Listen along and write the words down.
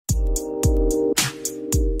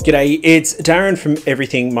G'day, it's Darren from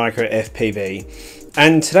Everything Micro FPV,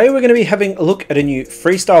 and today we're going to be having a look at a new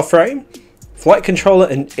Freestyle Frame, Flight Controller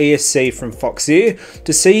and ESC from Foxeer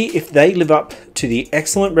to see if they live up to the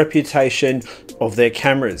excellent reputation of their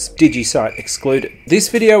cameras, DigiSight excluded. This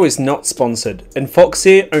video is not sponsored, and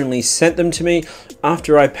Foxeer only sent them to me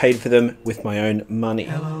after I paid for them with my own money.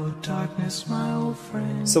 Hello, darkness, my old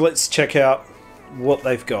friend. So let's check out what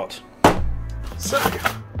they've got. So,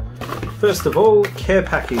 first of all, care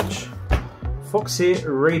package. Foxeer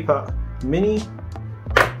Reaper Mini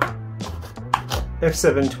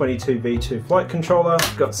F722 V2 Flight Controller.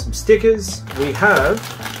 Got some stickers. We have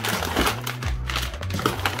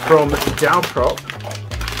from Dowprop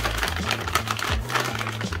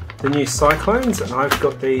the new Cyclones, and I've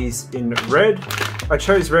got these in red. I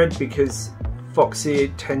chose red because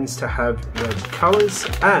Foxeer tends to have red colours,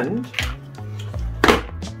 and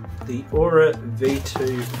the Aura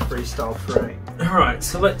V2 Freestyle Frame. Alright,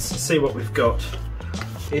 so let's see what we've got.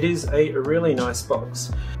 It is a really nice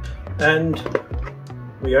box, and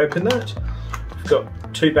we open that. We've got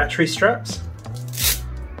two battery straps.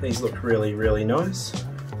 These look really nice,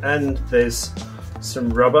 and there's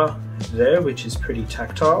some rubber there which is pretty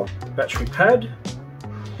tactile. Battery pad.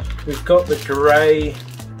 We've got the grey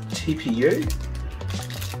TPU,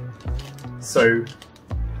 so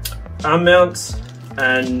arm mounts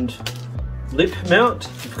and lip mount.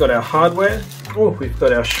 We've got our hardware. Oh, we've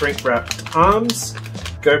got our shrink wrapped arms,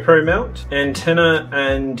 GoPro mount, antenna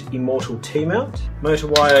and Immortal T-mount, motor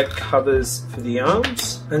wire covers for the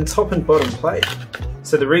arms, and top and bottom plate.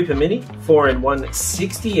 So the Reaper Mini, 4-in-1,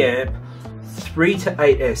 60 amp, 3 to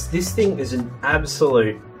 8S. This thing is an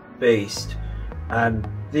absolute beast.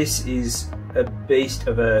 This is a beast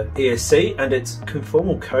of a ESC, and it's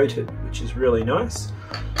conformal coated, which is really nice.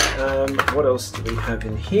 What else do we have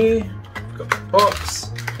in here? We've got the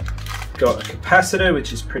box, got a capacitor,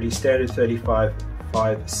 which is pretty standard,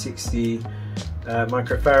 35/560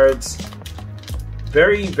 microfarads.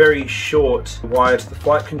 Very short wire to the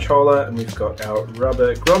flight controller, and we've got our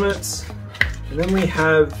rubber grommets, and then we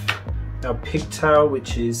have our pigtail,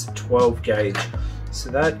 which is 12 gauge.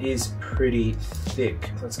 So that is pretty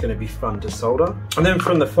thick. That's going to be fun to solder. And then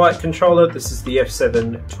from the flight controller, this is the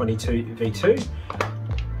F722 V2.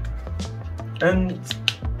 And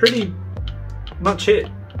pretty much it.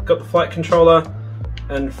 Got the flight controller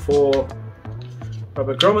and 4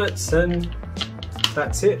 rubber grommets, and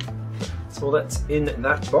that's it. That's all that's in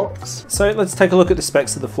that box. So let's take a look at the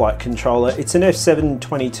specs of the flight controller. It's an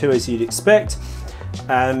F722 as you'd expect.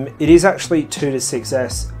 It is actually 2 to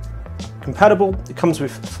 6S compatible. It comes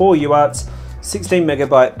with 4 UARTs, 16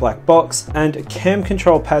 megabyte black box, and a cam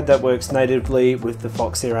control pad that works natively with the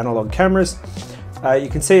Foxeer analog cameras. You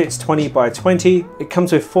can see it's 20x20. It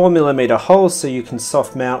comes with 4mm holes, so you can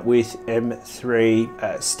soft mount with M3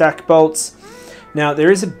 stack bolts. Now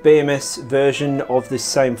there is a BMS version of this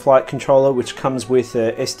same flight controller which comes with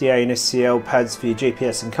SDA and SCL pads for your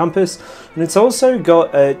GPS and compass, and it's also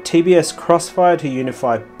got a TBS Crossfire to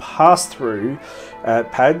Unify pass-through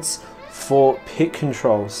pads for pit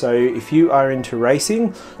control. So if you are into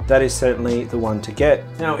racing, that is certainly the one to get.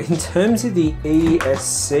 Now in terms of the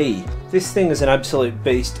ESC, this thing is an absolute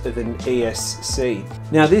beast of an ESC.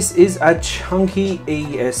 Now this is a chunky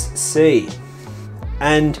ESC,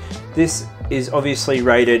 and this is obviously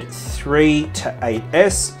rated 3 to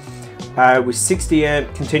 8S with 60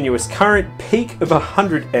 amp continuous current, peak of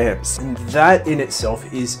 100 amps, and that in itself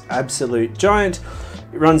is absolute giant.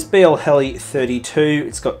 It runs BL Heli 32.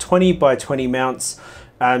 It's got 20x20 mounts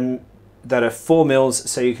that are 4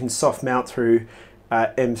 mils, so you can soft mount through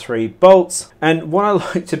M3 bolts. And what I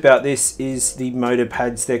liked about this is the motor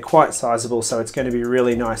pads. They're quite sizable, so it's going to be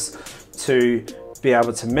really nice to be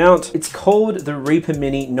able to mount. It's called the Reaper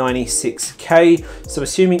Mini 96K, so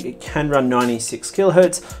assuming it can run 96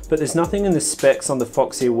 kilohertz, but there's nothing in the specs on the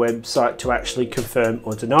Foxeer website to actually confirm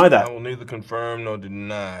or deny that. I will neither confirm nor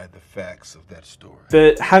deny the facts of that story.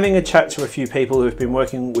 But having a chat to a few people who have been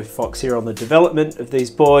working with Foxeer on the development of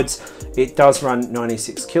these boards, it does run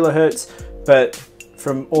 96 kilohertz, but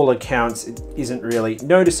from all accounts, it isn't really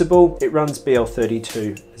noticeable. It runs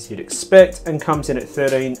BL32 as you'd expect and comes in at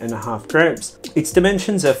 13.5 grams. Its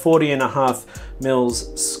dimensions are 40.5 mils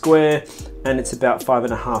square, and it's about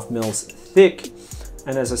 5.5 mils thick.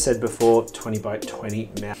 And as I said before,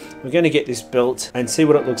 20x20 mount. We're going to get this built and see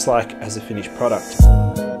what it looks like as a finished product.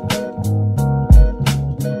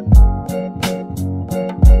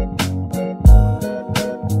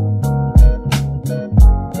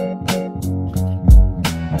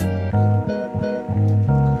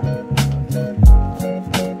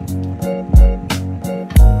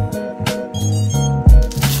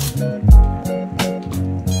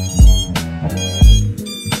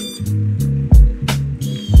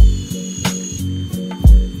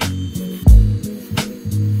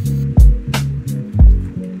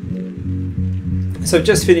 So I've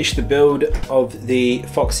just finished the build of the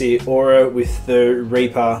Foxeer Aura with the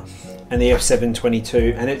Reaper and the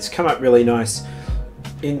F722, and it's come up really nice.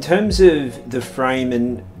 In terms of the frame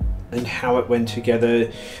and how it went together,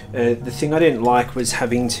 the thing I didn't like was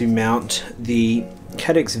having to mount the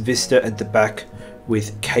Cadex Vista at the back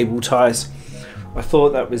with cable ties. I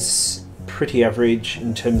thought that was pretty average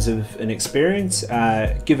in terms of an experience.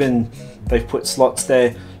 Given they've put slots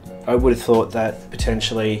there, I would have thought that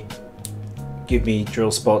potentially give me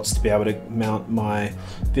drill spots to be able to mount my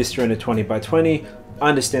Vista in a 20x20. I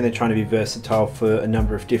understand they're trying to be versatile for a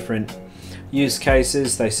number of different use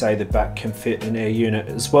cases. They say the back can fit an air unit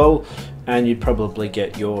as well, and you'd probably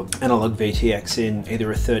get your analog VTX in either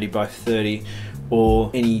a 30x30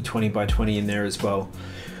 or any 20x20 in there as well.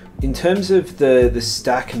 In terms of the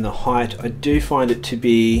stack and the height, I do find it to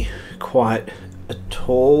be quite a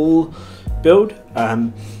tall build. I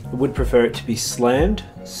would prefer it to be slammed,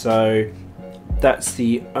 so that's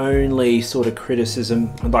the only sort of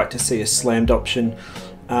criticism. I'd like to see a slammed option,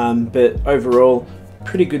 but overall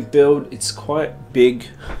pretty good build. It's quite big.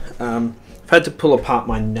 I've had to pull apart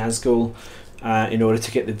my Nazgul in order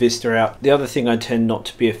to get the Vista out. The other thing I tend not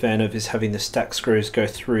to be a fan of is having the stack screws go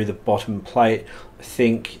through the bottom plate. I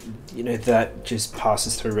think, you know, that just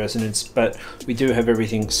passes through resonance, but we do have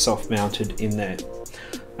everything soft mounted in there.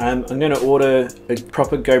 I'm going to order a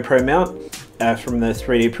proper GoPro mount from the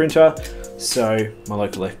 3D printer, so my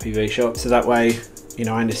local FPV shop, so that way, you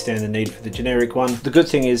know, I understand the need for the generic one. The good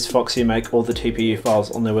thing is Foxeer make all the TPU files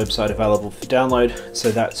on their website available for download, so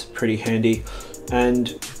that's pretty handy.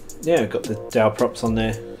 And yeah, I've got the Dow props on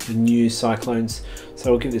there, the new Cyclones,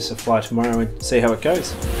 so I'll give this a fly tomorrow and see how it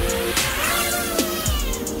goes.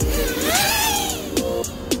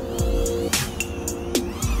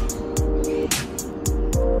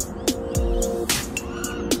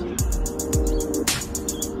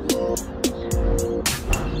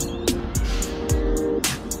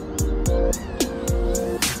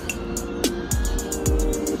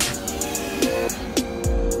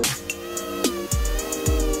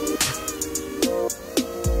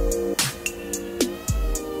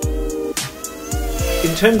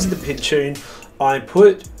 In terms of the pitch tune, I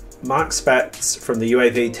put Mark Spatz from the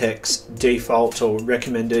UAV Tech's default or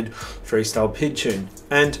recommended freestyle pitch tune,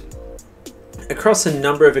 and across a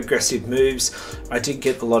number of aggressive moves I did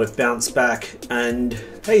get a lot of bounce back, and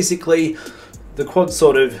basically the quad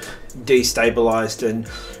sort of destabilized, and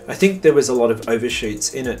I think there was a lot of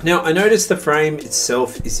overshoots in it. Now I noticed the frame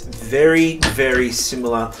itself is very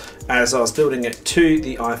similar as I was building it to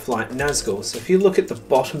the iFlight Nazgul. So if you look at the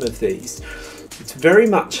bottom of these, it's very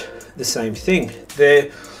much the same thing. They're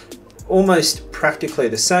almost practically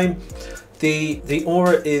the same. The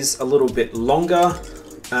Aura is a little bit longer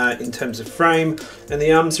in terms of frame, and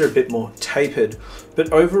the arms are a bit more tapered,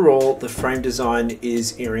 but overall the frame design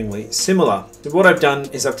is eeringly similar. So what I've done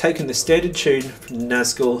is I've taken the standard tune from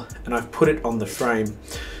Nazgul and I've put it on the frame.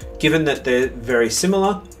 Given that they're very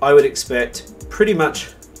similar, I would expect pretty much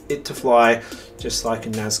it to fly just like a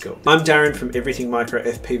Nazgul. I'm Darren from Everything Micro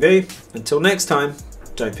FPV. Until next time,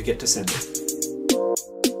 don't forget to send it.